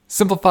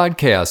Simplified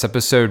Chaos,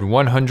 episode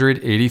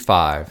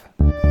 185.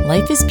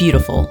 Life is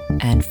beautiful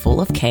and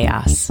full of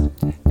chaos.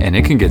 And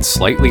it can get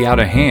slightly out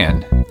of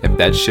hand if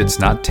that shit's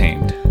not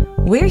tamed.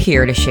 We're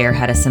here to share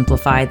how to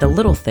simplify the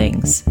little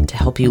things to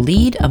help you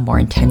lead a more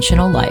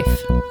intentional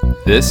life.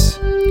 This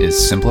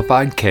is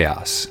Simplified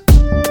Chaos.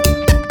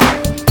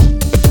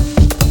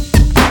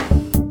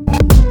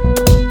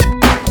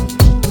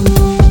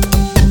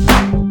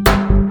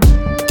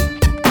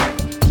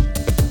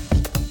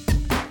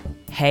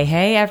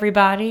 Hey,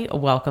 everybody.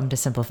 Welcome to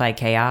Simplified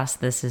Chaos.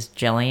 This is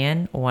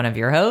Jillian, one of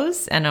your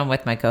hosts, and I'm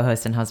with my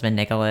co-host and husband,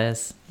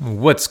 Nicholas.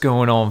 What's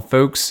going on,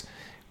 folks?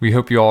 We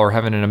hope you all are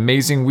having an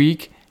amazing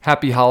week.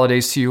 Happy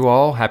holidays to you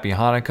all. Happy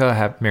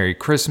Hanukkah, Merry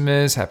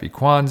Christmas, Happy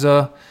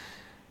Kwanzaa.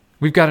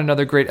 We've got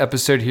another great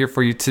episode here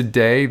for you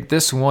today.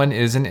 This one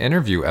is an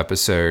interview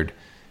episode.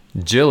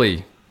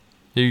 Jilly,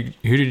 who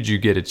did you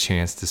get a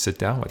chance to sit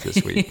down with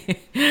this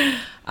week?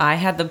 I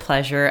had the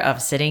pleasure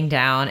of sitting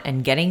down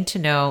and getting to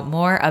know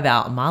more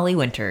about Molly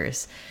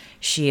Winters.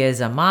 She is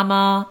a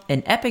mama,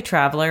 an epic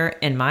traveler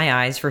in my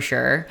eyes for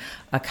sure,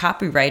 a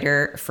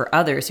copywriter for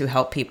others who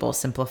help people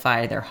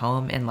simplify their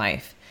home and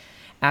life.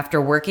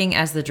 After working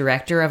as the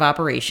director of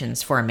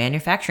operations for a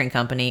manufacturing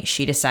company,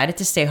 she decided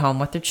to stay home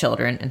with her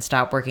children and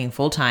stop working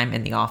full-time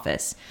in the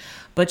office.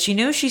 But she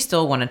knew she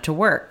still wanted to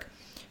work.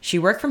 She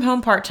worked from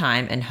home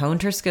part-time and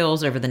honed her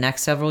skills over the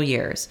next several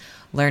years,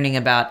 learning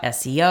about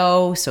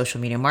SEO, social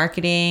media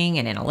marketing,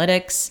 and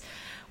analytics.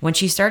 When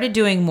she started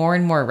doing more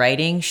and more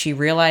writing, she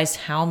realized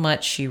how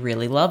much she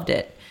really loved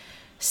it.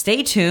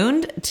 Stay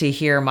tuned to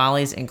hear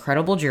Molly's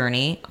incredible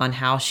journey on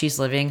how she's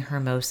living her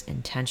most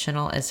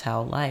intentional as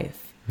hell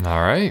life. All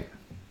right.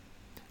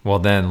 Well,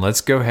 then let's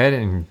go ahead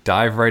and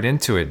dive right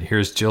into it.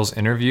 Here's Jill's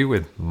interview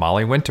with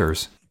Molly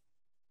Winters.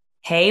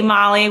 Hey,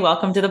 Molly,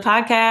 welcome to the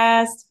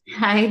podcast.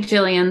 Hi,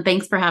 Jillian.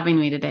 Thanks for having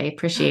me today.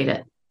 Appreciate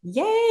it.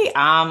 Yay.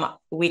 I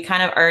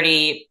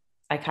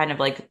kind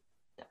of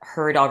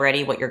heard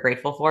already what you're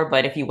grateful for,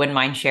 but if you wouldn't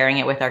mind sharing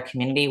it with our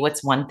community,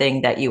 what's one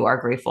thing that you are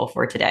grateful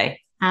for today?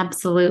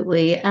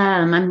 Absolutely.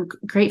 I'm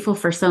grateful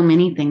for so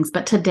many things,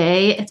 but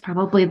today it's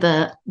probably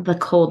the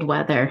cold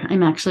weather.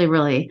 I'm actually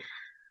really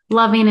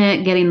loving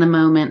it, getting the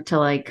moment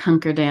to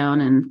hunker down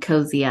and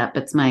cozy up.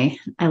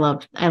 I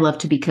love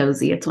to be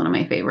cozy. It's one of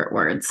my favorite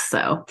words.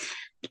 So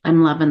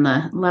I'm loving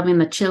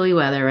the chilly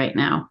weather right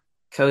now.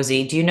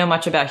 Cozy. Do you know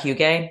much about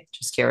Hygge?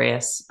 Just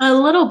curious. A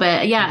little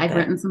bit. Yeah. I've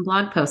written some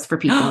blog posts for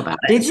people about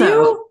it. Did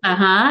you?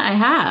 I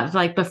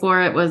have,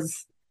 before it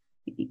was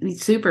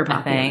super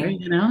popular,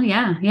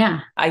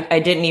 Yeah. I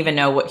didn't even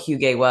know what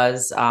Hygge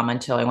was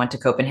until I went to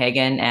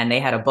Copenhagen and they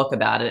had a book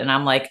about it. And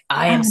I'm like,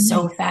 I am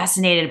so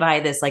fascinated by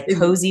this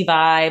cozy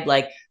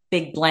vibe,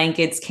 big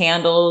blankets,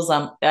 candles.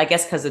 I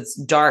guess because it's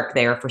dark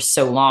there for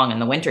so long in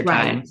the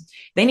wintertime. Right.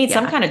 They need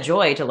some kind of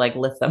joy to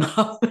lift them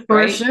up.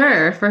 Right?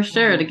 For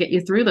sure, to get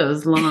you through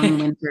those long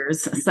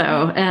winters.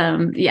 So,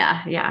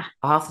 yeah.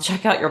 I'll have to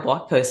check out your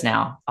blog post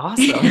now.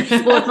 Awesome.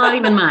 Well, it's not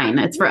even mine.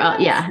 It's for,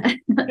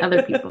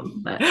 other people.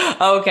 But.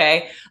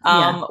 Okay.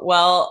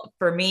 Well,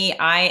 for me,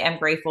 I am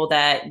grateful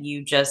that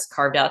you just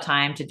carved out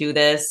time to do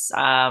this.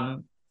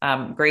 I'm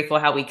grateful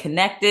how we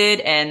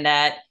connected and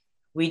that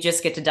we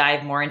just get to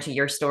dive more into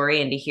your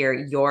story and to hear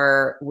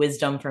your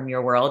wisdom from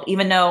your world.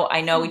 Even though I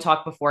know we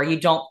talked before, you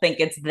don't think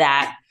it's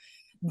that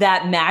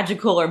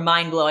magical or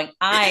mind-blowing.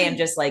 I am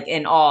just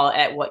in awe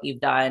at what you've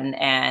done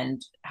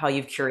and how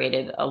you've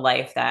curated a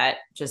life that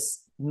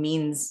just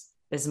means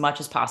as much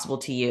as possible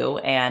to you.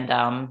 And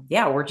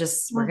we're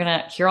going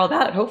to hear all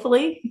that,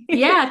 hopefully.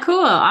 Yeah,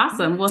 cool.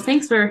 Awesome. Well,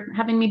 thanks for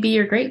having me be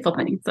your grateful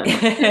thing. So.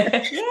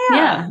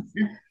 Yeah.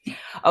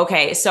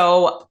 Okay.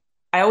 So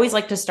I always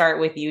like to start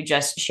with you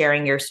just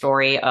sharing your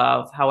story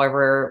of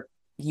however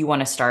you want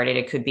to start it.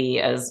 It could be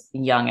as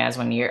young as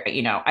when you're,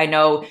 I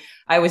know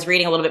I was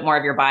reading a little bit more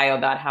of your bio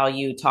about how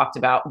you talked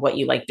about what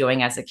you like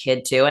doing as a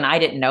kid too. And I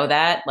didn't know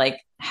that,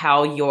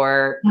 how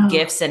your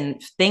gifts and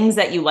things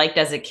that you liked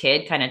as a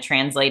kid kind of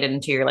translated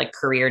into your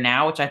career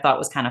now, which I thought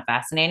was kind of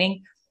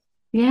fascinating.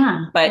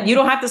 Yeah. But you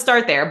don't have to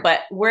start there, but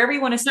wherever you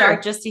want to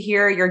start, just to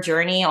hear your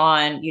journey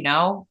on,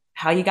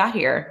 how you got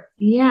here.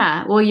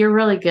 Yeah. Well, you're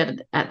really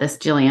good at this,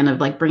 Jillian,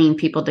 of bringing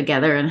people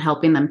together and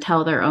helping them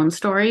tell their own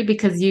story,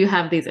 because you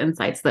have these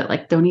insights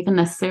that don't even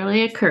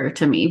necessarily occur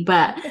to me.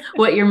 But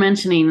what you're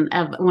mentioning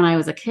of when I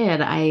was a kid,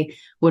 I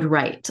would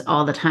write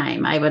all the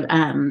time. I would,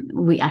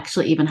 we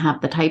actually even have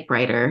the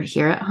typewriter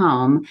here at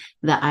home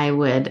that I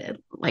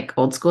would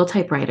old school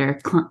typewriter,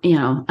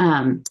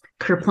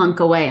 kerplunk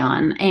away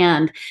on.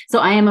 And so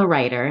I am a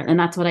writer, and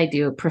that's what I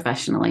do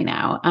professionally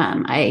now.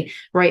 I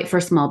write for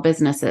small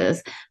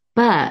businesses.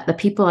 But the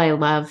people I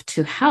love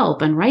to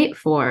help and write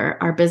for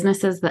are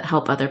businesses that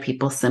help other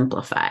people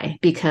simplify,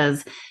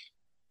 because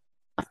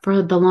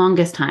for the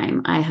longest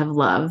time, I have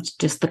loved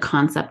just the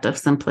concept of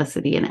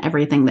simplicity and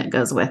everything that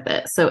goes with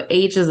it. So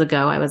ages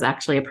ago, I was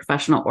actually a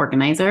professional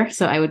organizer.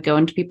 So I would go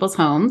into people's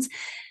homes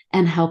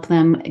and help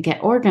them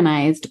get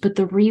organized. But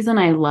the reason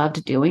I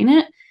loved doing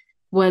it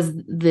was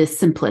the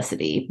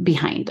simplicity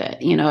behind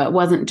it. You know, it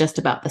wasn't just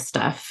about the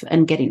stuff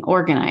and getting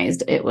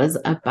organized. It was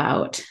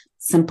about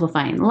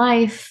simplifying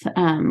life,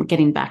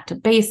 getting back to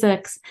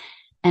basics,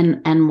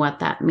 and what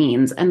that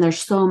means. And there's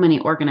so many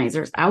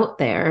organizers out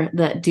there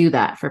that do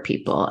that for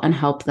people and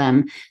help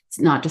them. It's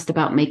not just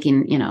about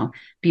making, you know,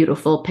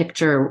 beautiful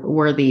picture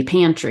worthy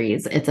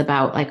pantries. It's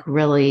about like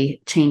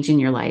really changing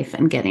your life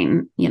and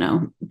getting, you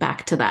know,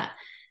 back to that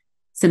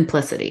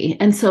simplicity.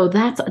 And so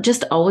that's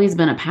just always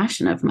been a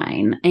passion of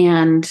mine.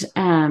 And,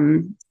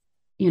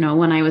 you know,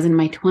 when I was in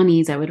my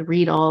 20s, I would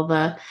read all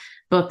the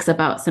books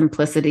about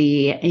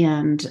simplicity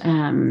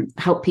and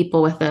help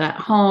people with it at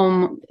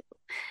home.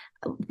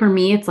 For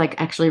me, it's like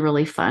actually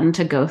really fun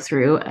to go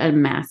through a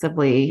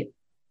massively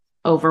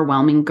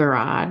overwhelming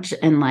garage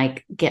and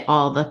like get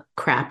all the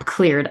crap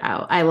cleared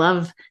out. I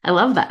love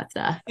that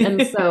stuff.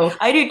 And so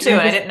I do too.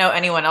 I didn't know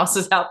anyone else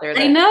was out there.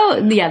 I know.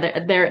 Yeah.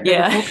 They're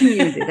a whole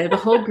community. There's a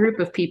whole group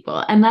of people.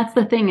 And that's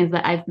the thing, is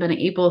that I've been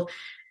able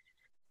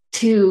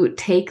to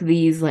take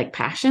these like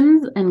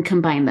passions and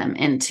combine them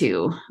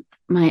into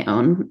my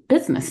own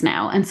business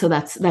now. And so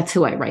that's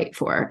who I write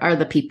for, are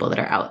the people that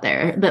are out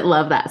there that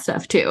love that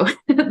stuff too,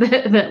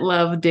 that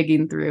love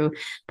digging through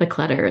the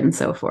clutter and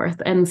so forth.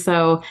 And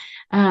so,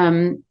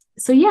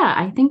 yeah,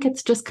 I think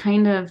it's just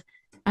kind of,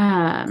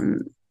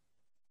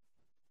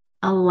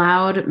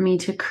 allowed me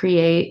to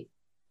create,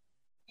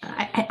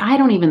 I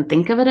don't even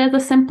think of it as a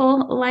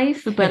simple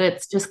life, but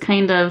it's just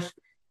kind of,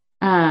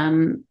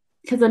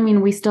 because I mean,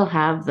 we still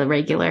have the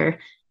regular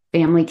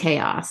family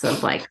chaos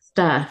of like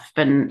stuff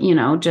and, you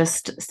know,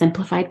 just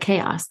simplified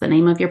chaos, the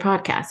name of your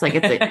podcast. Like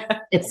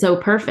it's so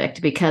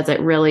perfect because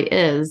it really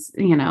is,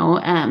 you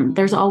know,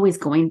 there's always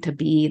going to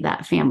be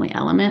that family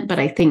element. But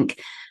I think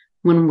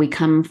when we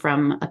come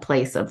from a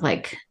place of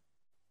like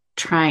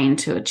trying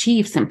to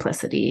achieve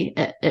simplicity,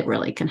 it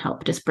really can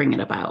help just bring it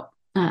about.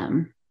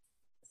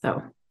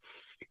 So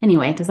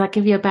anyway, does that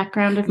give you a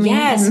background of me?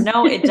 Yes,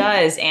 no, it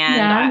does. And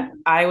yeah.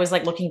 I was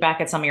like looking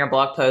back at some of your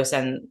blog posts,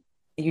 and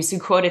you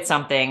quoted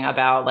something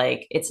about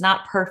like, it's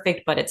not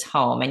perfect, but it's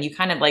home. And you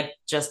kind of like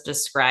just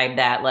described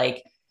that,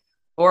 like,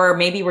 or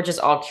maybe we're just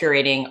all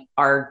curating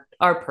our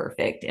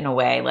perfect in a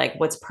way, like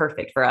what's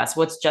perfect for us,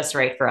 what's just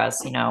right for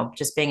us, you know,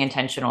 just being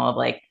intentional of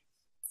like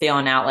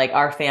feeling out like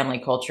our family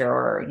culture,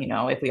 or, you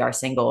know, if we are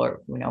single,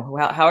 or, you know,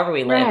 however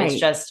we live, right. It's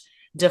just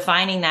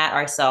defining that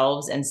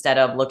ourselves instead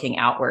of looking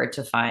outward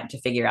to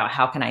figure out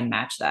how can I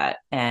match that.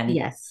 And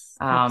yes,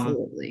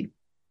 absolutely.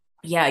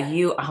 Yeah,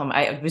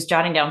 I was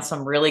jotting down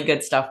some really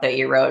good stuff that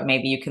you wrote.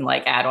 Maybe you can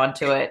like add on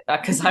to it,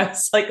 because I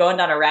was like going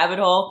down a rabbit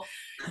hole.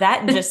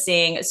 That and just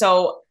seeing,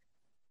 so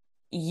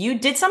you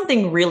did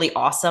something really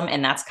awesome.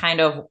 And that's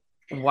kind of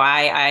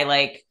why I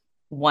like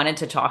wanted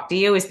to talk to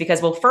you, is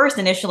because, well, first,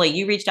 initially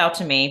you reached out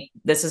to me.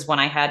 This is when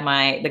I had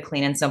the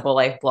Clean and Simple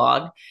Life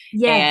blog.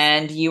 Yes.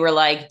 And you were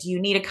like, do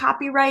you need a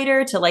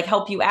copywriter to like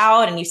help you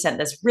out? And you sent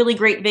this really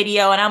great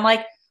video. And I'm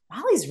like,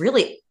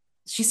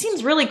 she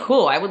seems really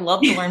cool. I would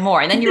love to learn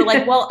more. And then you were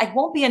like, well, I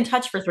won't be in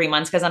touch for 3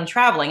 months because I'm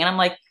traveling. And I'm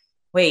like,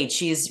 wait,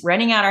 she's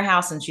renting out her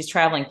house and she's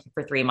traveling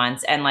for 3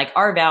 months. And like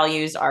our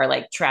values are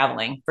like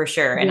traveling for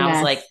sure. And yes. I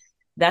was like,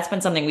 that's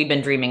been something we've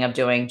been dreaming of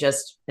doing,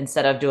 just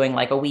instead of doing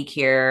like a week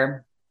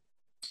here,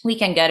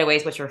 weekend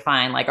getaways, which are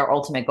fine. Like our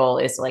ultimate goal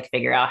is to like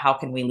figure out how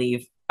can we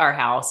leave our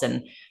house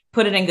and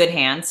put it in good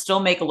hands, still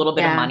make a little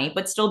bit of money,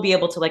 but still be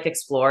able to like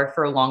explore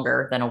for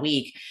longer than a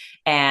week.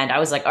 And I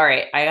was like, all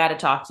right, I got to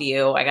talk to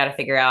you. I got to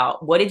figure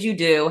out, what did you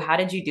do? How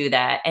did you do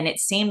that? And it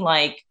seemed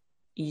like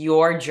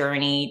your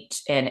journey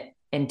and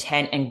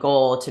intent and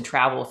goal to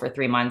travel for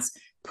 3 months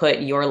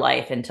put your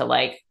life into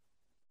like,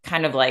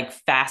 kind of like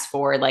fast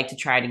forward, like to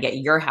try to get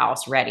your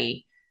house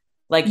ready.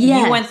 Like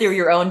yes. You went through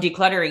your own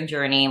decluttering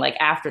journey, like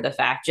after the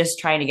fact, just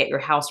trying to get your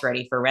house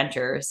ready for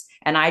renters.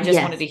 And I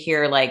just wanted to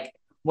hear like,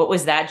 what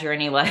was that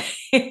journey like?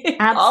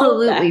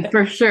 Absolutely,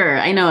 for sure.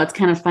 I know it's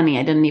kind of funny.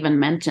 I didn't even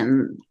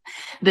mention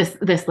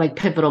this like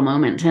pivotal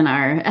moment in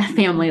our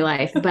family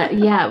life, but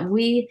yeah,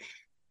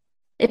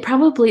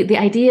 the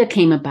idea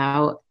came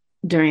about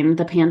during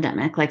the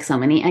pandemic, like so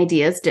many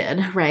ideas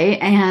did, right?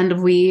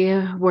 And we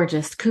were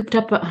just cooped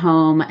up at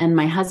home, and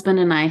my husband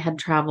and I had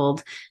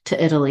traveled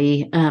to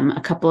Italy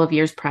a couple of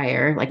years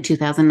prior, like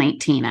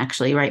 2019,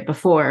 actually, right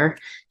before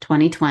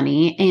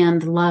 2020,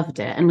 and loved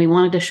it. And we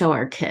wanted to show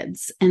our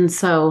kids. And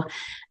so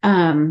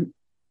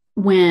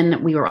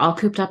when we were all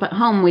cooped up at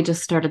home, we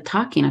just started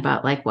talking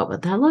about like, what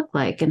would that look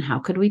like and how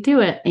could we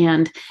do it?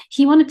 And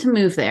he wanted to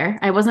move there.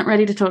 I wasn't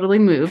ready to totally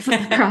move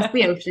across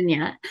the ocean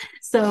yet.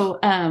 So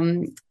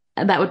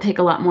that would take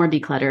a lot more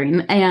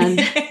decluttering.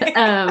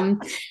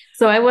 And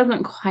so I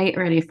wasn't quite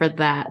ready for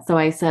that. So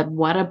I said,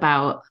 what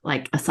about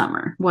like a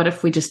summer? What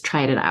if we just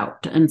tried it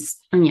out and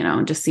you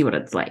know, just see what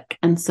it's like?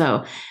 And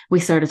so we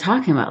started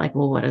talking about like,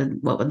 well,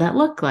 what would that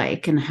look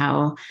like? And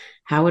how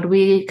would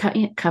we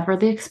cover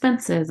the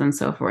expenses and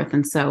so forth?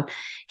 And so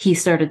he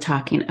started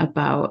talking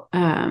about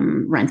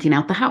renting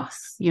out the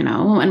house, you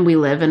know, and we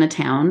live in a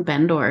town,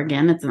 Bend,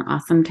 Oregon. It's an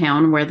awesome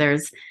town where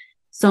there's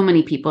so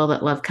many people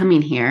that love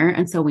coming here.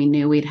 And so we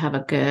knew we'd have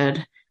a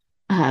good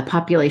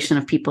population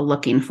of people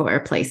looking for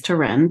a place to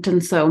rent.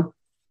 And so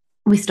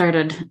we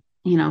started,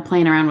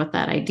 playing around with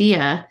that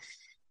idea.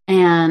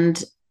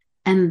 And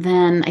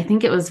then I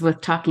think it was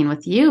with talking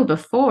with you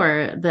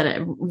before that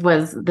it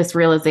was this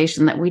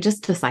realization that we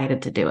just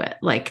decided to do it.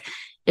 Like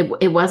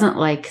it wasn't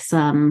like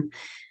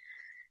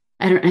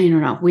I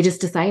don't know. We just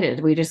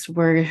decided we just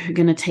were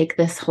going to take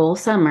this whole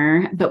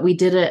summer, but we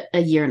did it a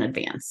year in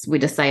advance. We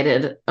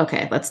decided,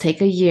 okay, let's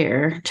take a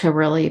year to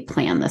really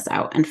plan this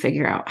out and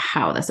figure out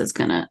how this is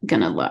gonna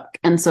look.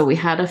 And so we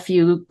had a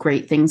few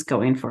great things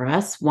going for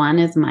us. One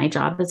is my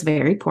job is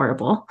very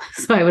portable,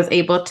 so I was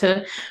able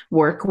to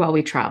work while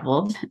we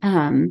traveled.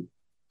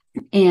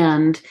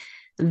 And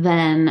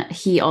then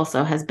he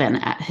also has been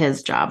at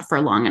his job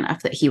for long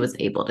enough that he was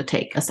able to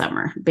take a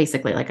summer,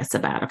 basically like a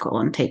sabbatical,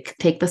 and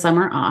take the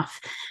summer off.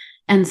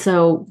 And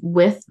so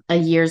with a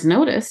year's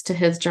notice to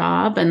his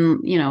job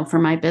and, for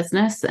my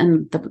business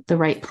and the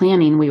right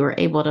planning, we were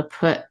able to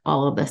put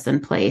all of this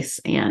in place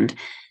and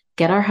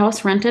get our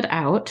house rented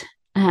out.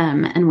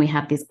 And we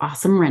had these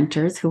awesome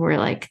renters who were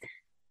like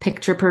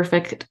picture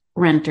perfect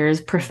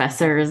renters,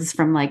 professors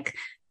from like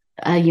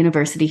a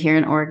university here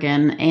in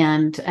Oregon,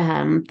 and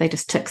they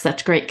just took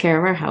such great care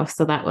of our house.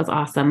 So that was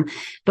awesome.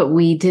 But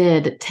we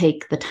did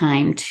take the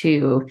time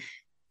to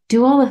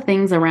do all the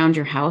things around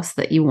your house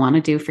that you want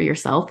to do for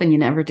yourself and you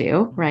never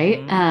do, right?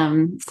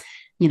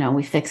 Mm-hmm.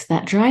 We fixed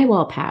that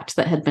drywall patch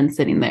that had been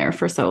sitting there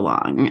for so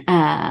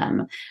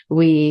long.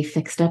 We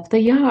fixed up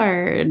the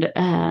yard,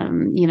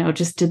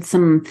 just did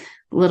some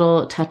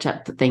little touch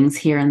up things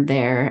here and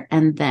there.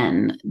 And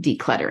then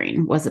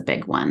decluttering was a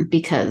big one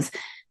because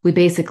we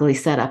basically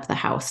set up the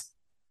house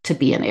to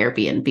be an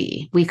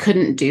Airbnb. We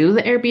couldn't do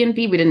the Airbnb.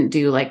 We didn't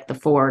do like the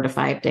 4 to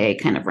 5 day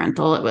kind of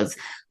rental. It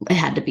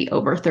had to be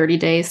over 30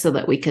 days so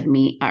that we could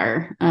meet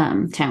our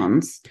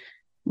town's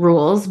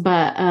rules.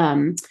 But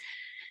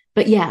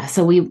yeah,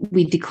 so we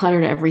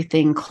decluttered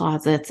everything,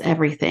 closets,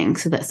 everything,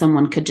 so that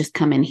someone could just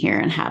come in here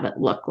and have it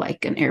look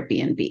like an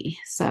Airbnb.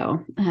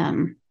 So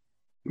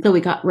we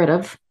got rid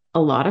of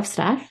a lot of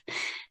stuff.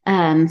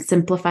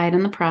 Simplified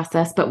in the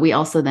process, but we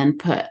also then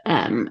put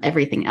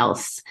everything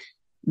else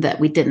that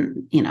we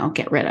didn't,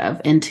 get rid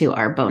of into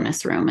our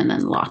bonus room and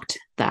then locked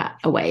that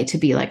away to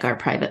be like our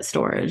private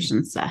storage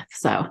and stuff.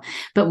 So,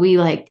 but we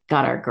like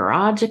got our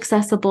garage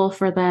accessible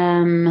for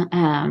them,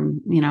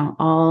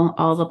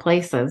 all the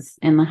places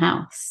in the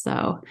house.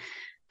 So,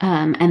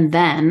 and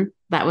then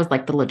that was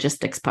like the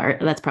logistics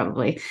part. That's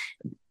probably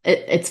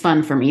it's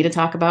fun for me to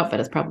talk about, but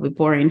it's probably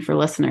boring for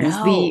listeners.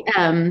 No,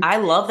 I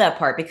love that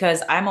part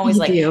because I'm always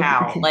like,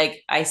 how? Okay.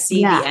 Like I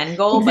see the end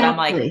goal, exactly. But I'm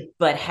like,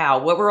 but how?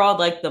 What were all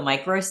like the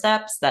micro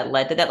steps that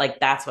led to that? Like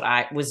that's what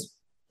I was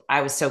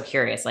so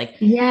curious. Like,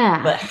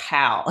 but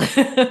how?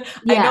 I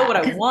know what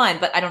I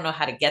want, but I don't know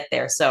how to get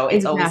there. So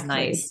it's always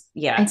nice,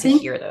 to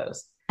hear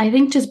those. I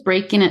think just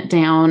breaking it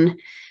down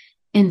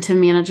into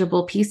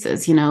manageable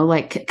pieces,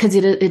 like because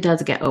it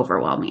does get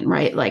overwhelming,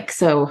 right? Like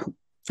so.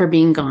 For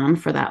being gone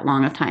for that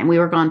long of time. We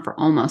were gone for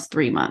almost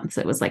 3 months.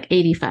 It was like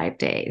 85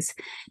 days.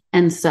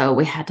 And so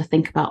we had to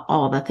think about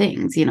all the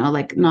things,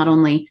 like not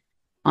only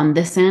on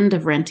this end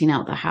of renting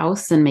out the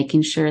house and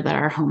making sure that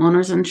our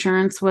homeowner's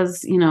insurance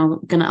was,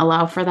 going to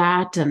allow for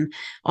that, and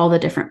all the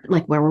different,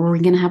 like where were we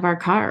going to have our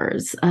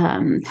cars?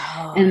 And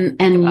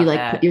you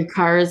like put your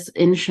car's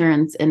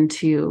insurance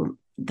into,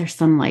 there's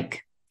some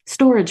like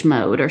storage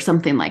mode or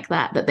something like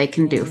that they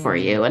can do for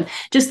you. And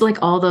just like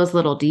all those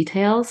little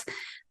details.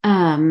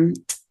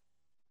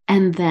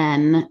 And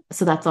then,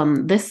 so that's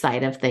on this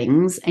side of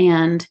things,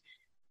 and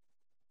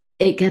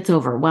it gets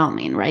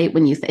overwhelming, right?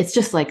 When it's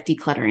just like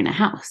decluttering a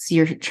house.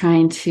 You're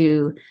trying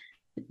to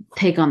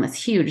take on this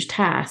huge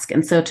task.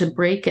 And so to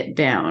break it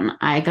down,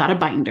 I got a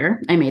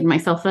binder. I made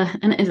myself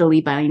an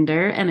Italy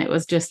binder, and it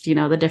was just,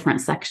 the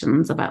different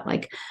sections about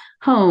like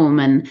home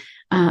and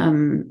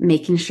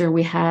making sure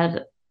we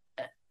had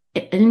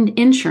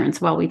insurance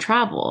while we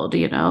traveled,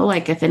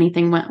 like if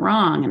anything went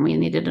wrong and we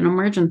needed an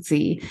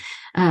emergency.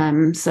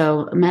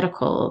 So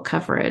medical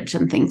coverage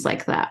and things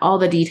like that, all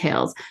the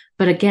details.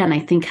 But again, I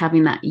think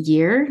having that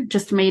year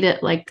just made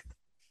it like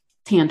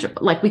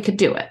tangible, like we could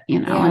do it,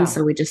 And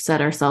so we just set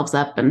ourselves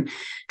up and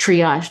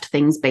triaged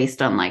things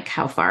based on like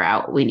how far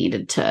out we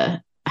needed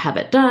to have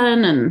it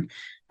done. And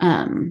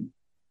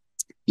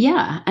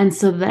and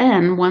so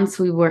then once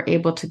we were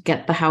able to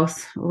get the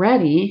house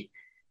ready,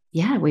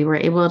 we were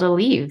able to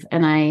leave,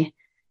 and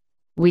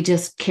we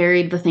just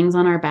carried the things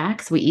on our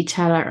backs. We each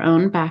had our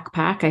own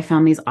backpack. I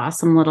found these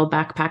awesome little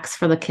backpacks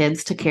for the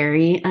kids to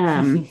carry.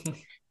 And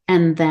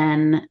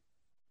then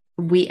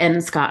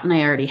Scott and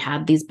I already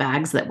had these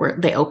bags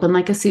they open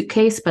like a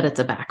suitcase, but it's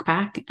a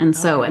backpack. And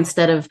so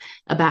instead of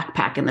a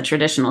backpack in the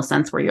traditional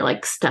sense where you're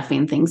like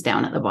stuffing things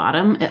down at the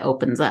bottom, it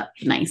opens up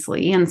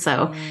nicely. And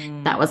so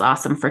that was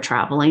awesome for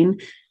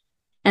traveling.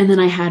 And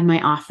then I had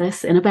my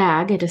office in a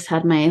bag. I just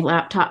had my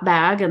laptop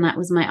bag, and that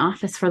was my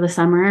office for the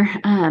summer.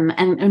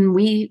 And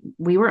we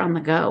were on the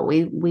go.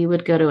 We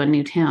would go to a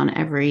new town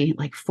every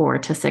like 4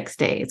 to 6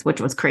 days, which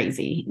was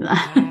crazy.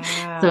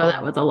 Wow. So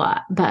that was a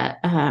lot. But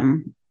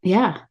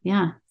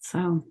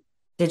So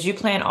Did you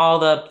plan all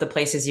the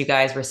places you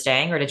guys were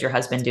staying, or did your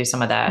husband do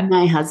some of that?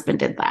 My husband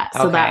did that.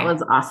 So that Okay.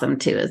 was awesome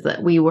too, is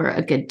that we were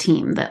a good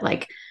team that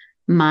like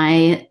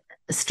my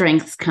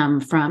strengths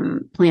come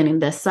from planning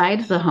this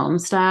side, the home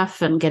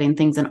stuff and getting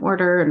things in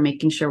order and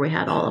making sure we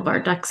had all of our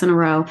ducks in a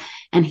row.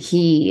 And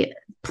he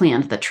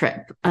planned the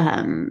trip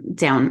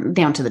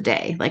down to the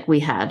day. Like we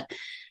had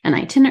an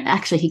itinerary.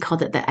 Actually, he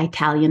called it the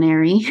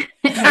Italianary.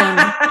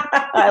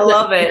 I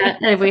love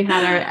it. We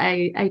had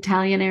our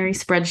Italianary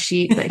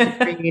spreadsheet that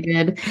he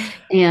created,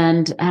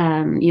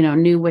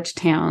 and knew which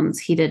towns.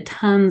 He did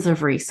tons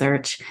of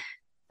research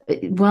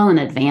well in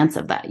advance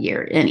of that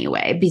year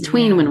anyway.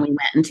 Between when we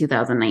went in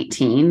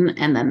 2019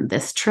 and then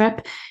this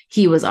trip,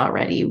 he was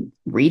already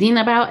reading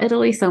about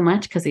Italy so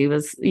much because he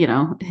was,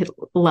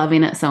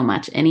 loving it so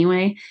much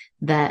anyway,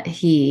 that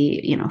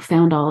he,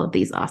 found all of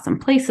these awesome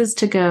places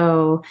to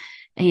go.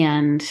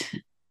 And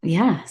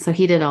yeah, so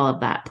he did all of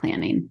that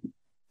planning.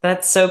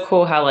 That's so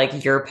cool how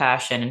like your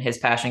passion and his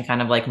passion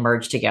kind of like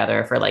merged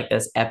together for like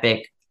this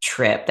epic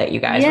trip that you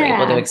guys were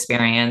able to Yeah.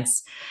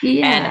 experience.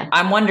 Yeah. And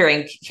I'm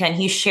wondering, can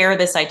he share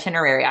this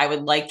itinerary? I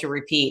would like to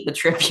repeat the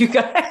trip you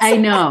guys. I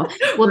know.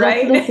 Well,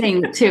 that's the Right?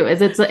 thing too,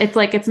 is it's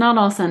like it's not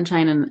all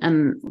sunshine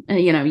and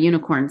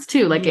unicorns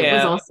too. Like it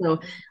was Yeah. also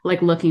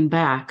like looking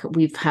back,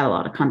 we've had a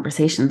lot of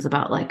conversations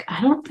about like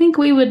I don't think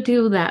we would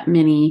do that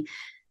many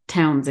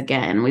towns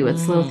again. We would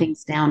slow Mm,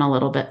 things down a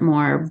little bit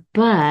more,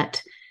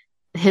 but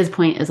his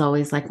point is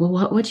always like, well,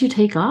 what would you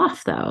take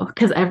off though?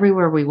 Because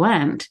everywhere we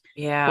went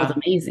was yeah.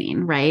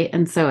 amazing, right?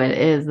 And so it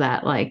is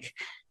that like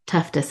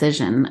tough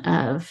decision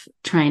of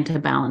trying to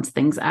balance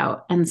things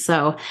out. And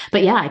so,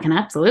 but yeah, I can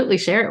absolutely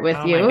share it with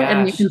Oh my you, and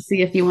you gosh. can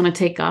see if you want to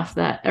take off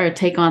that or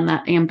take on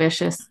that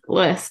ambitious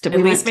list. At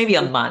least maybe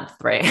a month,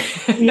 right?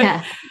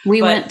 Yeah,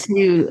 we But went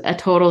to a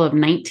total of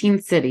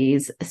 19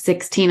 cities.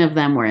 16 of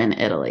them were in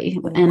Italy,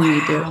 and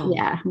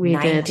wow, we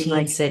did 19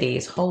 like,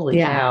 cities. Holy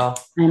yeah, cow.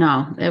 I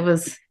know it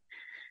was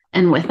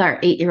and with our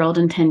 8-year-old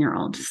and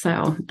 10-year-old.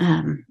 So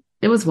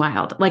it was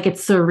wild. Like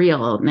it's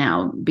surreal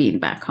now being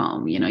back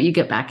home. You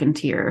get back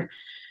into your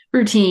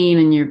routine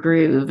and your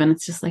groove, and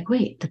it's just like,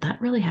 wait, did that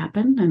really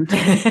happen? And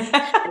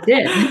it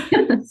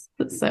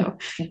did. So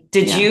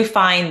Did yeah. you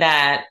find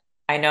that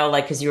I know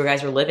like because you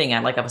guys were living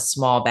at like a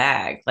small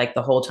bag like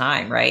the whole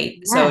time, right?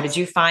 So did Yes,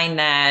 you find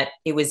that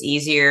it was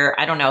easier?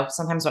 I don't know.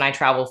 Sometimes when I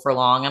travel for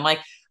long, I'm like,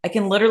 I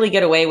can literally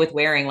get away with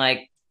wearing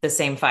like the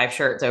same 5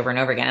 shirts over and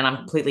over again, and I'm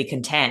completely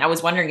content. I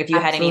was wondering if you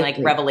had any like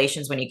absolutely.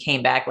 revelations when you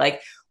came back,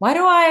 like, why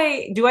do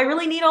I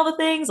really need all the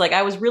things? Like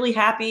I was really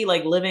happy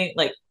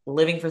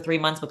living for 3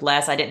 months with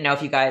less. I didn't know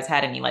if you guys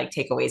had any like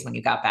takeaways when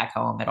you got back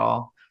home at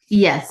all.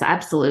 Yes,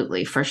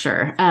 absolutely, for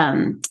sure.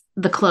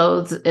 The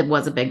clothes, it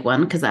was a big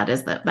one because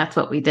that's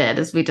what we did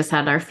is we just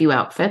had our few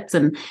outfits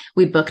and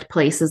we booked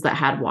places that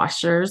had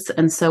washers.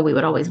 And so we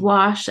would always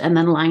wash and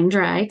then line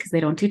dry because they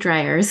don't do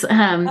dryers.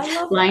 I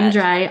love Line that.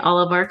 dry all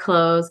of our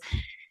clothes.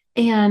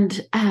 And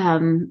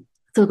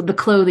so the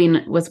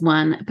clothing was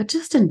one, but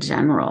just in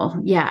general,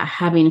 yeah,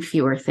 having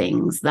fewer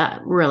things that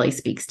really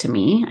speaks to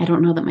me. I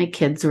don't know that my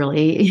kids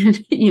really,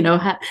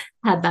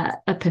 had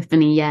that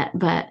epiphany yet,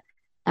 but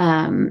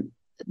um,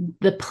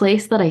 the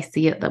place that I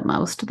see it the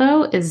most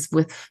though is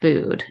with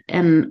food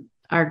and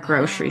our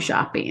grocery Oh,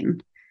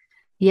 shopping.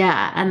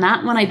 Yeah, and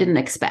that one I didn't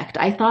expect.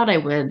 I thought I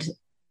would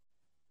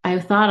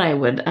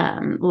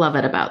love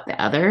it about the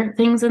other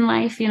things in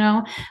life,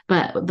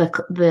 but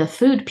the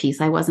food piece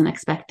I wasn't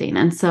expecting.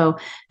 And so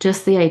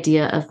just the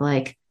idea of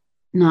like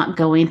not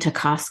going to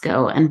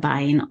Costco and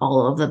buying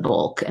all of the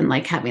bulk and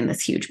like having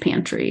this huge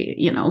pantry,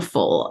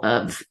 full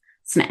of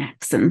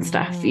snacks and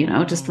stuff,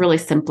 just mm, really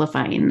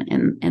simplifying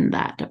in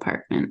that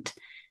department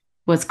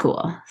was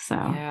cool. So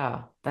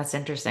yeah, that's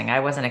interesting. I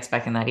wasn't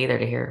expecting that either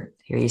to hear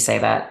you say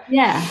that.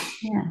 yeah,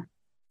 yeah,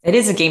 It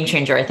is a game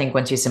changer, I think,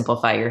 once you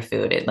simplify your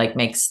food. It like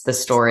makes the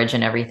storage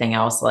and everything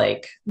else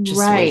like just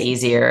way right,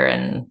 easier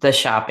and the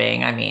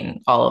shopping, I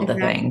mean, all of the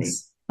exactly.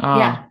 things. Oh,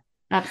 Yeah,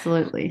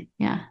 absolutely.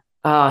 Yeah.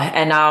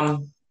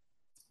 and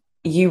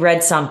you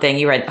read something,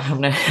 you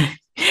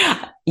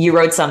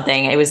wrote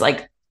something. It was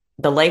like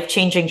the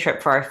life-changing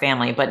trip for our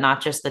family, but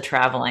not just the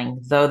traveling,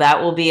 though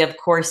that will be, of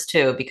course,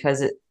 too,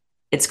 because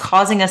it's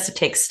causing us to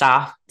take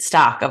stock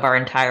of our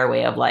entire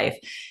way of life.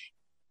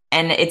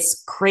 And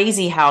it's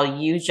crazy how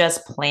you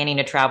just planning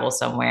to travel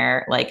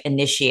somewhere like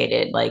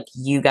initiated like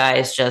you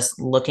guys just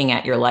looking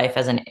at your life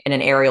as in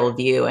an aerial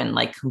view and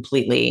like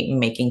completely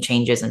making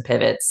changes and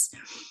pivots.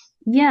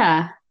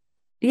 Yeah.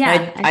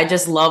 Yeah. I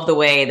just love the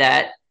way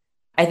that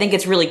I think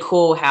it's really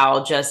cool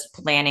how just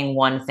planning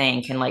one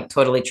thing can like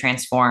totally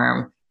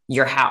transform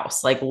your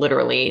house, like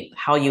literally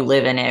how you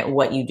live in it,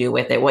 what you do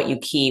with it, what you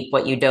keep,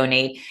 what you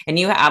donate. And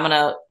I'm going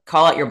to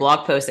call out your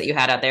blog post that you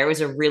had out there. It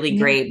was a really Yeah.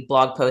 great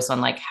blog post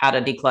on like how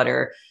to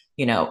declutter,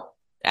 you know,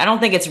 I don't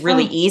think it's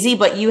really Oh, easy,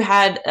 but you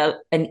had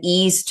an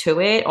ease to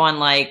it on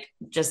like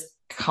just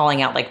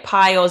calling out like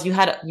piles. You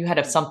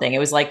had something. It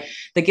was like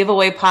the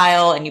giveaway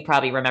pile, and you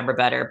probably remember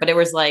better, but it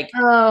was like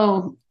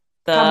oh,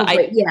 the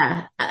probably.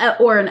 I Yeah.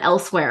 Or an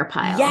elsewhere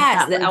pile.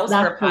 yes, the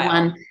elsewhere That's the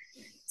one. pile.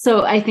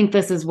 So I think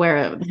this is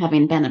where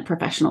having been a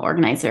professional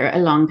organizer a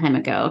long time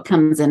ago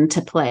comes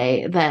into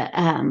play that,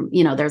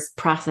 there's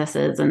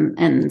processes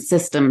and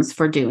systems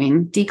for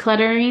doing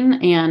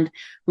decluttering. And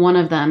one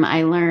of them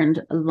I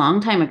learned a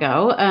long time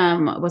ago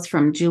was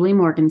from Julie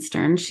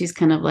Morgenstern. She's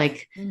kind of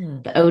like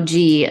the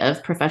OG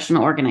of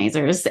professional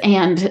organizers.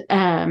 And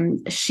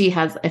she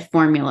has a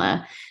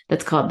formula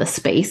that's called the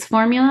SPACE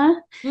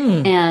formula.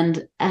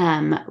 And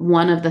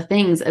one of the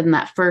things in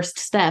that first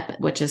step,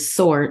 which is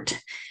sort,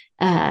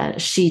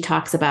 she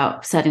talks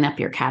about setting up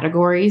your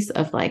categories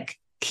of like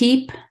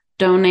keep,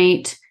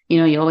 donate,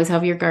 you always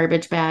have your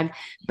garbage bag.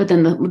 But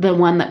then the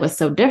one that was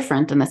so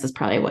different, and this is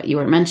probably what you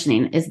were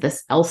mentioning, is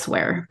this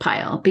elsewhere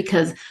pile.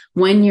 Because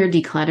when you're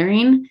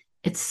decluttering,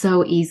 it's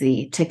so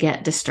easy to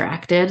get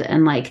distracted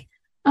and like,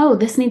 oh,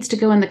 this needs to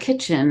go in the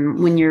kitchen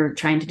when you're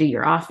trying to do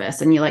your office,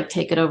 and you like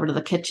take it over to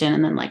the kitchen.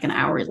 And then like an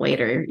hour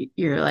later,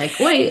 you're like,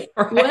 wait,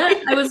 right.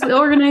 What? I was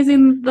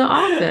organizing the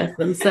office.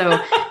 And so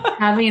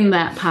having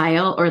that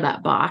pile or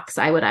that box,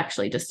 I would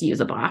actually just use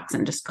a box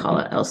and just call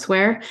it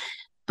elsewhere,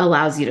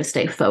 allows you to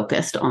stay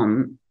focused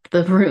on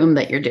the room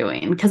that you're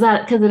doing. Cause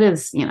it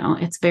is,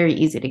 it's very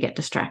easy to get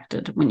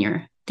distracted when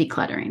you're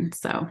decluttering.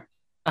 So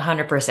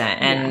 100%.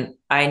 And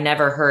I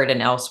never heard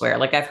an elsewhere.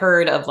 Like I've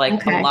heard of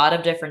like a lot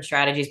of different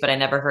strategies, but I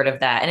never heard of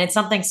that. And it's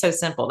something so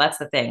simple. That's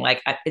the thing.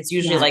 Like it's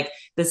usually like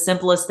the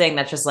simplest thing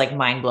that's just like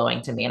mind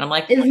blowing to me. And I'm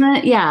like, isn't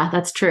it? Yeah,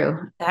 that's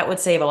true. That would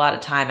save a lot of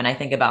time. And I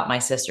think about my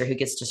sister who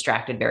gets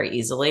distracted very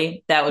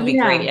easily. That would be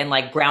great. And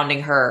like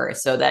grounding her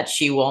so that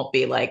she won't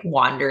be like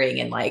wandering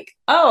and like,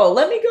 oh,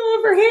 let me go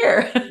over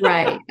here.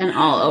 Right. And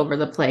all over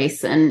the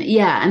place. And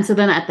and so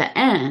then at the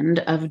end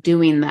of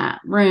doing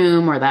that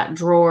room or that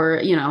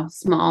drawer,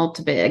 small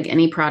to big,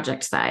 any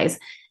project size,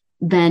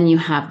 then you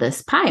have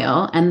this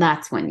pile. And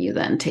that's when you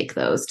then take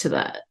those to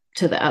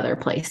the other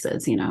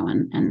places,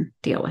 and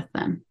deal with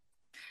them.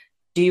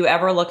 Do you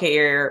ever look at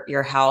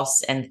your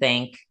house and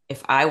think,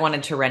 if I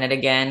wanted to rent it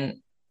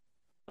again,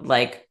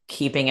 like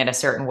keeping it a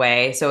certain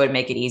way so it would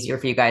make it easier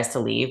for you guys to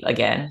leave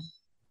again?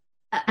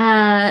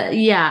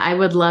 I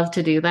would love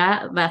to do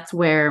that. That's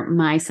where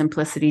my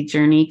simplicity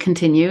journey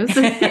continues.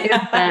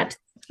 That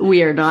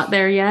we are not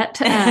there yet.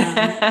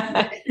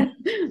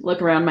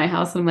 Look around my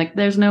house. I'm like,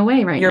 there's no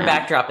way right Your now.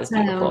 backdrop is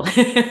beautiful.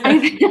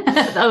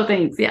 Oh,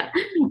 thanks. Yeah.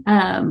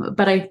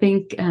 But I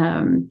think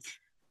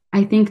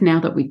now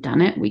that we've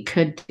done it, we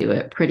could do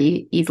it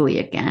pretty easily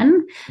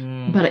again.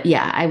 But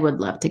I would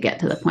love to get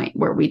to the point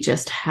where we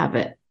just have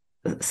it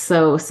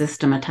so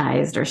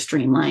systematized or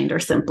streamlined or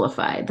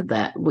simplified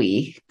that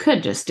we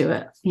could just do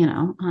it,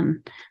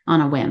 on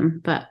a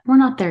whim, but we're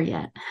not there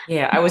yet.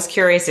 Yeah. I was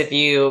curious if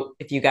you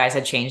guys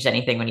had changed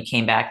anything when you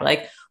came back,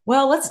 like,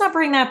 well, let's not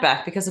bring that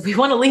back because if we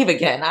want to leave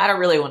again, I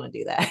don't really want to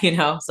do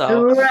that,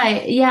 so.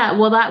 Right. Yeah.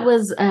 Well, that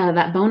was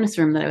that bonus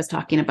room that I was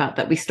talking about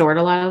that we stored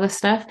a lot of the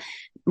stuff.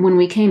 When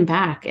we came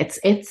back,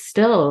 it's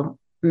still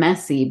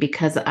messy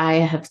because I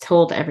have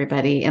told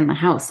everybody in the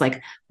house,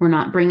 like, we're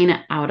not bringing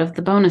it out of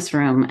the bonus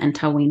room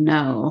until we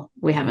know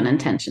we have an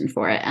intention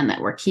for it and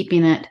that we're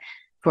keeping it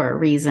for a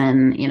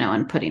reason,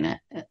 and putting it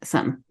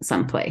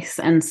someplace.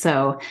 And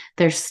so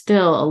there's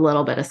still a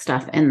little bit of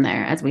stuff in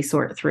there as we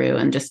sort through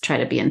and just try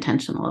to be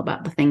intentional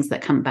about the things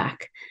that come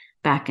back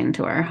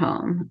into our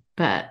home.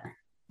 But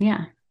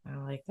yeah. I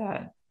like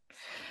that.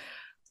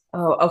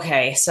 Oh,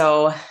 okay.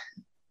 So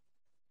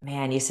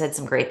man, you said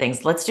some great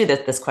things. Let's do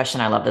this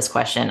question. I love this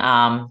question.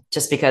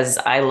 Just because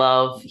I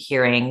love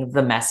hearing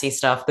the messy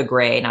stuff, the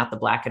gray, not the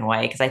black and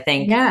white. Cause I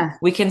think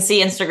we can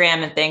see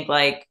Instagram and think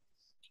like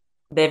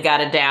they've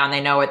got it down. They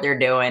know what they're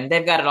doing.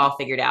 They've got it all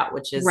figured out,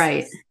 which is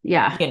right.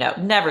 Yeah.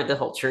 Never the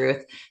whole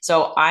truth.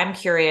 So I'm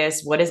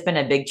curious, what has been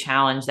a big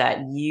challenge that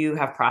you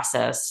have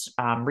processed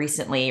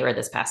recently or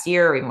this past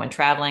year, or even when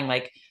traveling?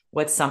 Like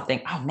what's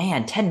something, oh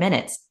man, 10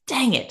 minutes.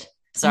 Dang it.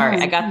 Sorry,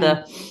 I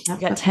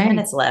got 10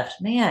 minutes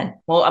left, man.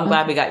 Well, I'm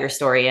glad we got your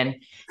story. And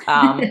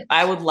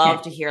I would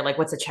love to hear like,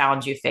 what's a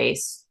challenge you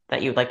face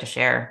that you'd like to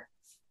share?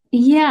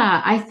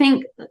 Yeah, I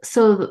think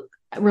so.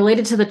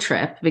 Related to the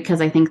trip, because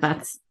I think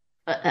that's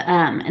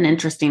an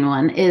interesting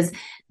one, is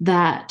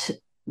that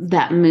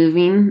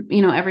moving,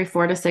 every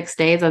 4 to 6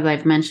 days, as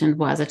I've mentioned,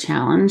 was a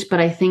challenge.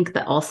 But I think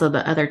that also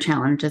the other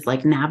challenge is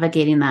like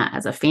navigating that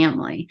as a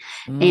family.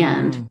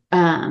 And,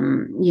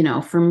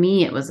 for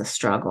me, it was a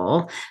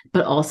struggle,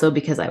 but also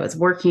because I was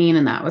working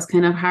and that was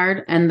kind of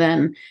hard.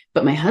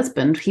 But my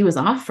husband, he was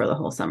off for the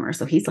whole summer.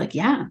 So he's like,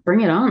 yeah,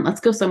 bring it on. Let's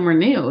go somewhere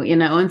new,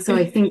 And so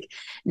I think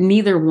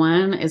neither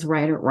one is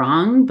right or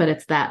wrong, but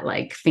it's that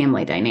like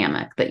family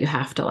dynamic that you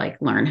have to like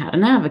learn how to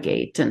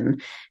navigate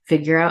and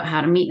figure out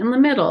how to meet in the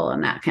middle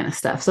and that kind of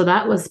stuff. So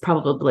that was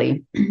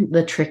probably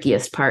the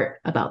trickiest part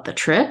about the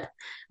trip,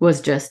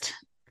 was just,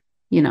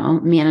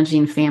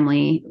 managing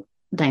family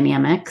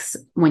dynamics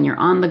when you're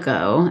on the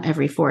go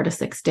every 4 to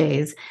 6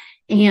 days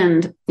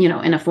and,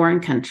 in a foreign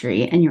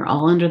country and you're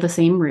all under the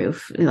same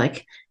roof.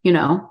 Like,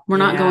 we're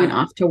not going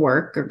off to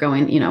work or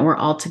going, we're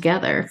all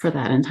together for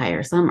that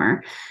entire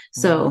summer.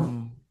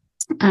 So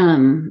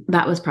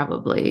that was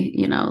probably,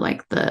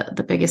 like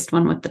the biggest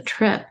one with the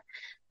trip.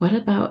 what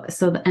about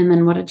and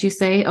then what did you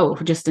say? Oh,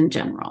 just in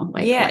general,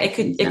 like Yeah, life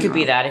in it could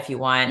be general. that if you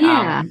want.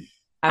 Yeah.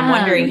 I'm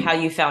wondering Um how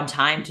you found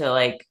time to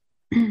like,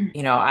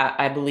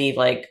 I believe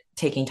like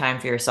taking time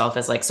for yourself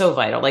is like so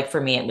vital. Like for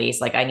me at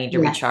least, like I need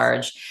to yes.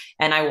 recharge.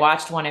 And I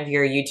watched one of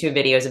your YouTube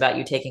videos about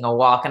you taking a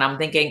walk, and I'm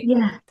thinking,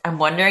 Yeah. I'm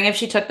wondering if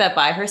she took that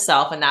by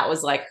herself and that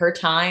was like her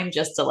time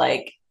just to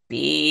like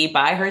be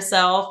by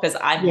herself. Cause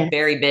I'm Yes.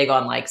 very big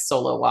on like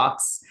solo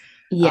walks. Uh,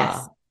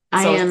 Yes.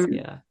 I so am.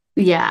 yeah.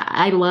 Yeah,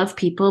 I love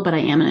people, but I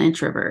am an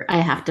introvert. I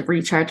have to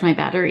recharge my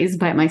batteries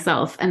by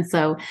myself. And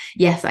so,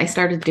 yes, I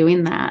started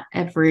doing that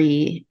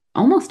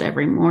almost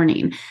every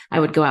morning. I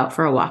would go out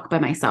for a walk by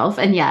myself.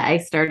 And yeah, I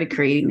started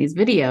creating these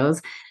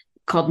videos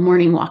called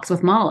Morning Walks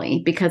with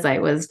Molly because I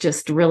was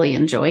just really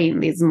enjoying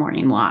these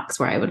morning walks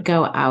where I would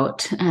go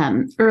out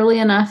early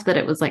enough that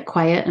it was like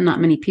quiet and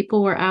not many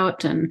people were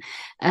out, and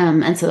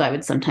so I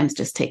would sometimes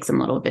just take some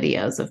little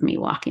videos of me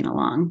walking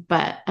along.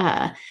 But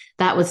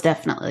that was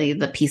definitely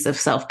the piece of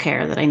self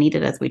care that I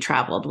needed as we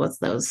traveled was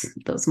those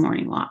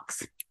morning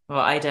walks. Well,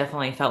 I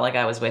definitely felt like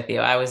I was with you.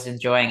 I was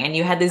enjoying, and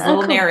you had these Oh,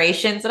 little cool.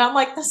 narrations, and I'm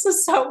like, this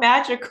is so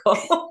magical.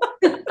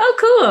 Oh,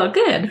 cool.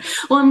 Good.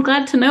 Well, I'm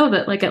glad to know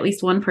that like at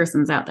least one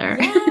person's out there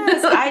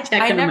Yes, like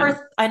checking them out.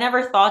 I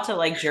never thought to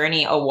like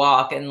journey a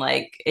walk and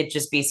like it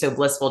just be so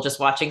blissful just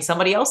watching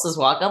somebody else's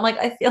walk. I'm like,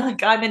 I feel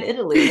like I'm in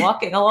Italy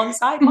walking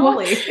alongside Well,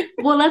 Molly.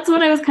 well, that's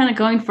what I was kind of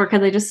going for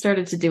because I just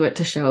started to do it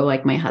to show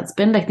like my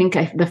husband. I think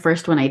the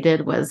first one I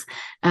did was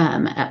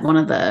at one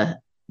of the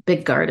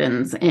big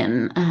gardens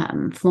in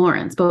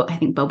Florence, I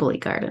think Boboli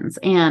Gardens,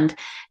 and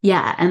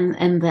yeah,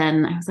 and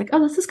then I was like, oh,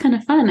 this is kind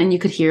of fun, and you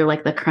could hear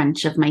like the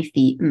crunch of my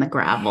feet in the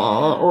gravel,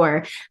 Yeah.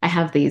 or I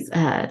have these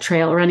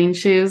trail running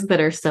shoes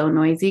that are so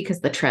noisy because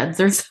the treads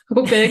are so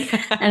big,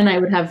 and I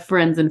would have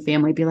friends and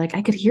family be like,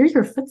 I could hear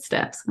your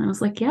footsteps, and I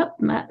was like, yep,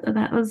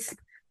 that was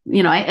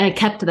I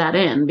kept that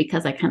in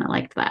because I kind of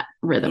liked that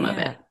rhythm of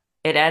it. Yeah.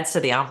 It adds to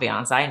the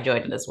ambiance. I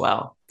enjoyed it as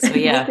well. So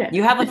yeah, Okay.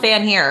 you have a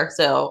fan here.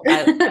 So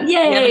if you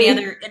have any Yay.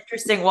 other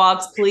interesting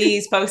walks,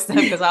 please post them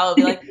because I'll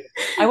be like,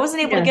 I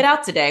wasn't able to Yeah. get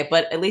out today,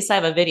 but at least I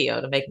have a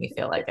video to make me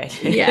feel like I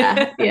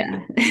Yeah.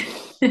 did.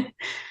 Yeah.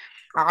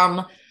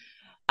 um,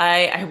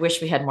 I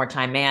wish we had more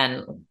time,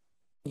 man.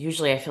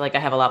 Usually I feel like I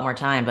have a lot more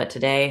time, but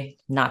today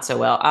not so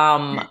well.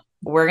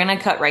 We're gonna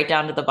cut right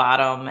down to the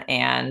bottom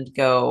and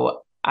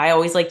go. I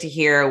always like to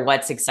hear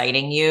what's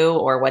exciting you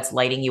or what's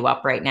lighting you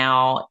up right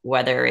now,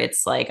 whether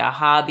it's like a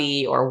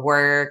hobby or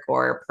work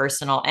or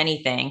personal,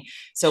 anything.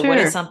 So what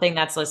is Sure. something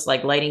that's just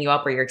like lighting you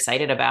up or you're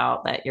excited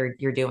about that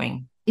you're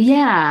doing?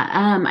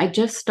 Yeah. I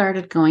just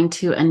started going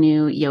to a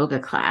new yoga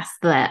class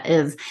that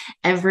is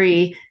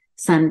every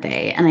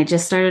Sunday, and I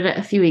just started it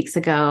a few weeks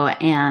ago.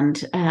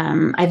 And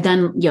I've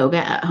done yoga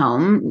at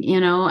home,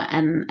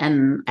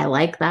 and I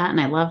like that and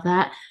I love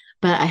that.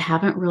 But I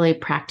haven't really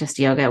practiced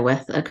yoga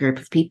with a group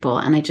of people,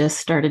 and I just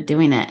started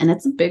doing it. And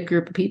it's a big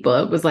group of people.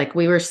 It was like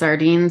we were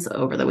sardines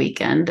over the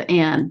weekend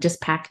and just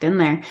packed in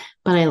there.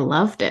 But I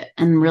loved it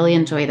and really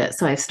Mm. enjoyed it.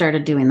 So I've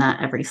started doing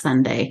that every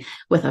Sunday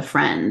with a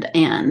friend,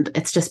 and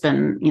it's just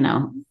been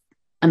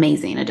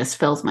amazing. It just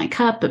fills my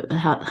cup. It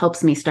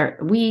helps me start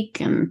the week,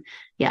 and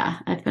yeah,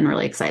 I've been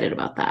really excited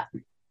about that.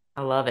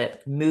 I love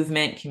it.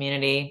 Movement,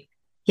 community.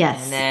 And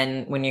Yes,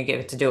 then when you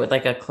get to do it with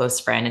like a close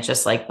friend, it's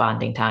just like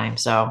bonding time.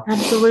 So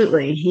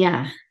absolutely.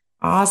 Yeah.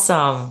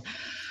 awesome.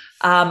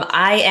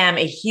 I am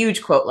a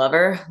huge quote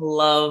lover,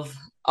 love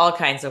all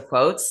kinds of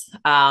quotes.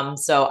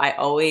 So I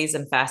always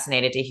am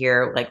fascinated to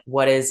hear like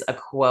what is a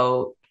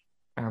quote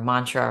or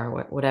mantra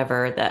or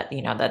whatever that,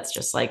 that's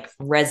just like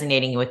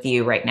resonating with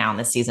you right now in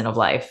this season of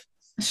life.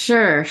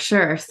 Sure,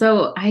 sure.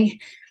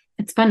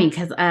 It's funny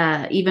because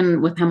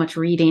even with how much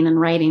reading and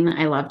writing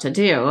I love to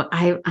do,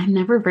 I'm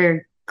never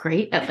very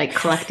great at like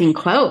collecting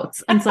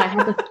quotes, and so I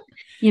had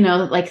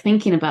to, like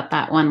thinking about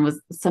that one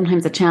was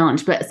sometimes a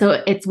challenge. But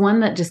so it's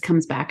one that just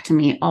comes back to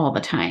me all the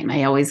time.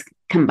 I always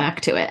come back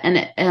to it, and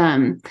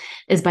it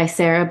is by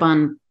Sarah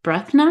Von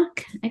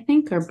Brethnock, I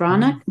think, or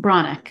Mhm.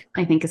 Bronick,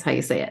 I think is how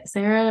you say it.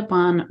 Sarah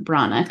Von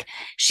Bronick.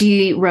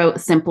 She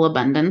wrote Simple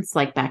Abundance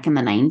like back in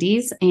the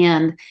 90s,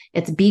 and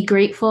it's be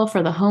grateful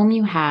for the home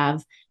you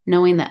have,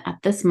 knowing that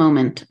at this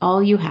moment,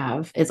 all you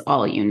have is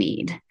all you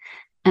need.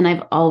 And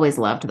I've always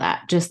loved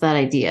that, just that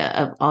idea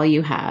of all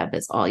you have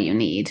is all you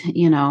need,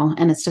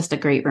 and it's just a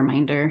great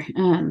reminder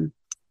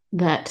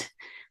that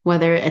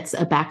whether it's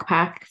a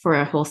backpack for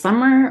a whole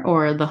summer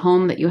or the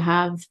home that you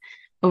have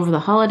over the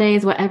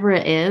holidays, whatever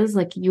it is,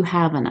 like you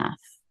have enough.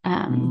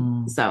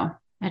 Mm, So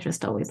I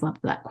just always loved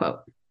that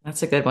quote.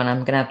 that's a good one.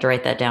 I'm gonna have to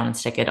write that down and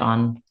stick it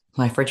on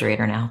my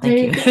refrigerator now.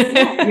 There Thank you you. go.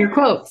 Yeah, your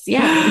quotes.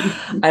 Yeah.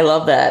 I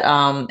love that.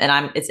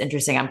 And it's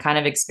interesting. I'm kind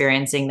of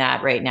experiencing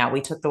that right now.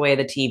 We took away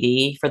the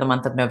TV for the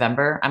month of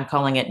November. I'm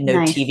calling it No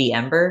Nice. TV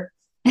Ember.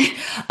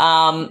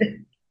 Um,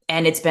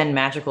 and it's been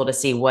magical to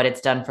see what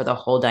it's done for the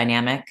whole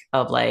dynamic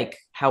of like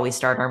how we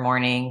start our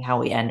morning, how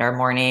we end our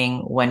morning,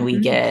 when we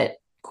Mhm. get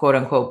quote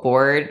unquote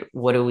bored,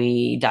 what do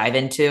we dive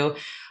into?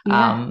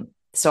 Yeah.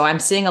 So I'm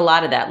seeing a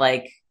lot of that.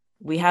 Like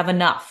we have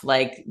enough.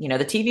 Like, you know,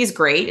 the TV is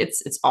great.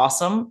 It's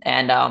awesome.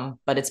 And,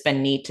 but it's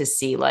been neat to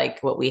see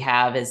like what we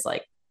have is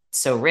like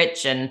so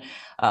rich and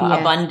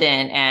Yes.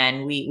 abundant.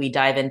 And we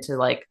dive into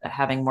like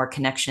having more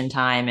connection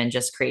time and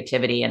just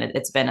creativity. And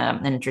it's been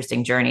an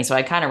interesting journey. So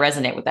I kind of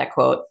resonate with that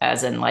quote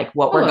as in like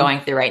what we're Cool. going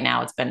through right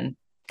now. It's been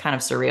kind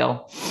of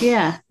surreal.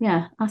 Yeah.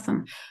 Yeah.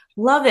 Awesome.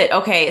 Love it.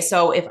 Okay.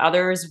 So if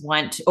others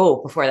want to,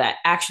 oh, before that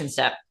action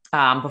step,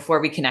 before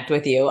we connect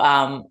with you,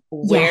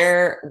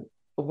 where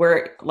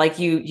like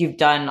you've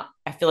done,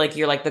 I feel like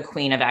you're like the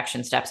queen of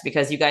action steps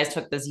because you guys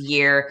took this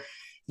year,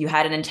 you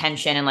had an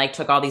intention and like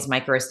took all these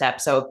micro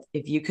steps. So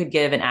if you could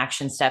give an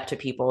action step to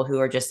people who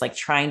are just like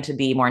trying to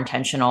be more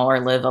intentional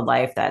or live a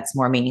life that's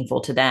more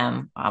meaningful to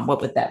them,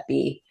 what would that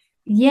be?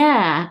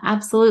 Yeah,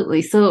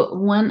 absolutely. So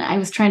one, I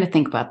was trying to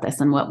think about this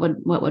and what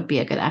would be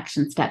a good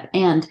action step.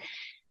 And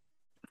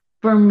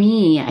for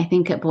me, I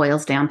think it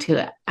boils down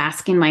to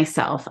asking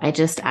myself, I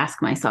just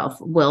ask myself,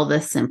 will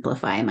this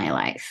simplify my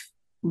life?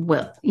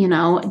 Will,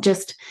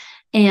 just,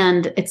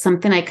 and it's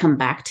something I come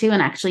back to.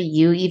 And actually,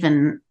 you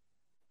even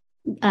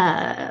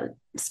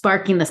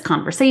sparking this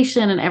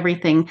conversation and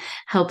everything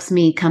helps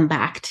me come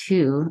back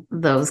to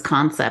those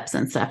concepts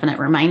and stuff. And it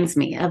reminds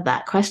me of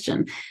that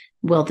question.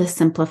 Will this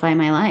simplify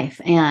my life?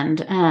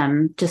 And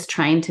just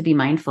trying to be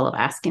mindful of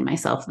asking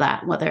myself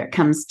that, whether it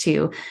comes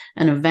to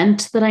an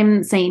event that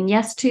I'm saying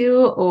yes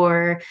to,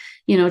 or,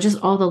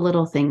 just all the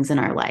little things in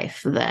our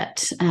life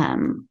that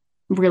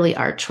really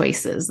are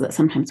choices that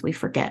sometimes we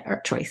forget are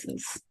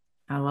choices.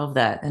 I love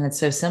that. And it's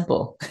so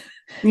simple.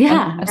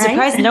 Yeah. I'm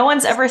surprised no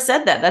one's ever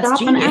said that. That's Stop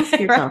genius. and ask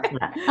yourself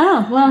that.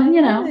 Oh, well,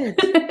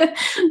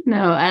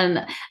 no.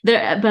 And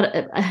there,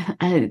 but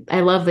I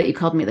love that you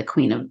called me the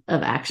queen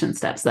of action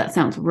steps. That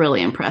sounds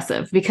really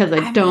impressive because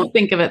I don't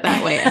think of it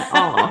that way at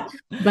all,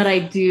 but I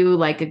do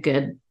like a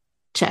good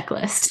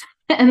checklist.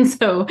 And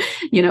so,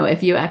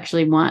 if you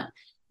actually want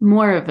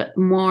more of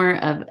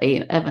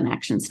an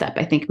action step,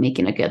 I think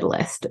making a good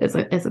list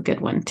is a good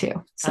one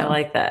too. So I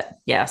like that.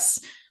 Yes.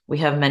 We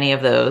have many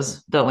of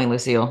those, don't we,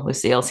 Lucille?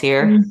 Lucille's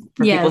here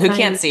for people who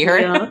can't see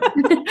her.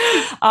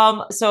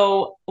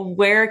 So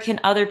where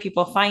can other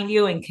people find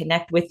you and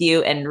connect with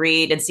you and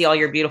read and see all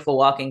your beautiful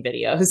walking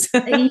videos?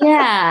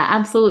 Yeah,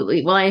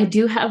 absolutely. Well, I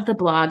do have the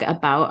blog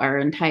about our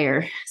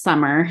entire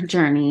summer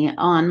journey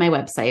on my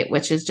website,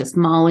 which is just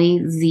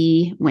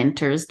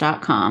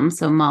mollyzwinters.com.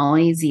 So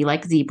Molly, Z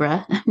like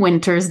zebra,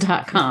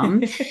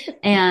 winters.com.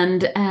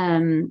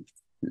 And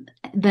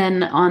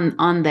then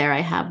on there,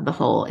 I have the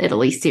whole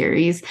Italy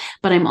series,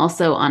 but I'm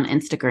also on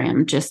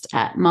Instagram just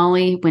at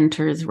Molly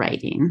Winters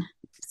Writing.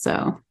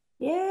 So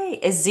yay.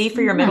 Is Z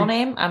for your middle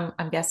name?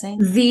 I'm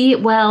guessing. Z.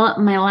 Well,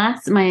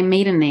 my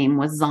maiden name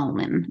was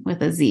Zalman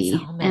with a Z.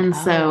 Zalman. And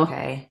so,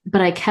 okay.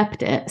 But I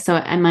kept it. So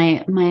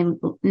my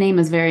name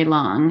is very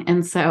long.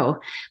 And so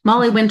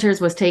Molly Winters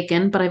was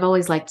taken, but I've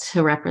always liked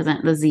to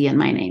represent the Z in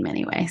my name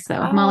anyway. So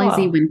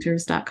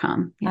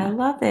mollyzwinters.com. Yeah. I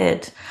love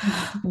it.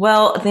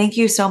 Well, thank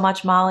you so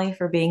much, Molly,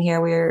 for being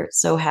here. We're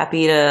so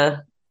happy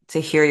to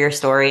hear your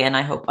story. And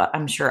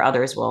I'm sure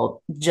others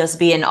will just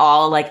be in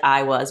awe like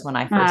I was when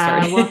I first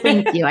started. Well,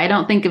 thank you. I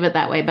don't think of it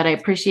that way, but I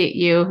appreciate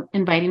you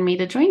inviting me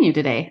to join you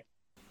today.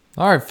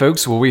 All right,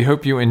 folks. Well, we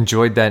hope you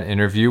enjoyed that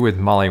interview with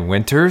Molly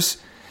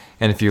Winters.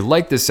 And if you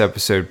like this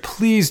episode,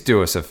 please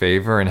do us a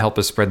favor and help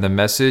us spread the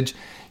message.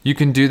 You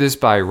can do this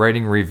by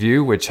writing a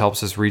review, which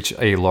helps us reach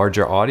a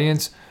larger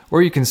audience,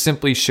 or you can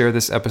simply share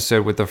this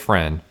episode with a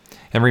friend.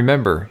 And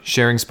remember,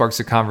 sharing sparks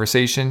a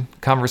conversation,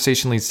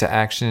 conversation leads to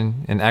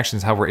action, and action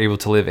is how we're able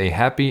to live a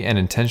happy and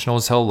intentional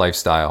as hell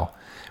lifestyle.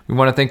 We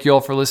want to thank you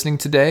all for listening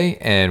today,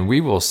 and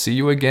we will see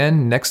you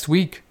again next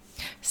week.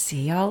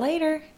 See y'all later.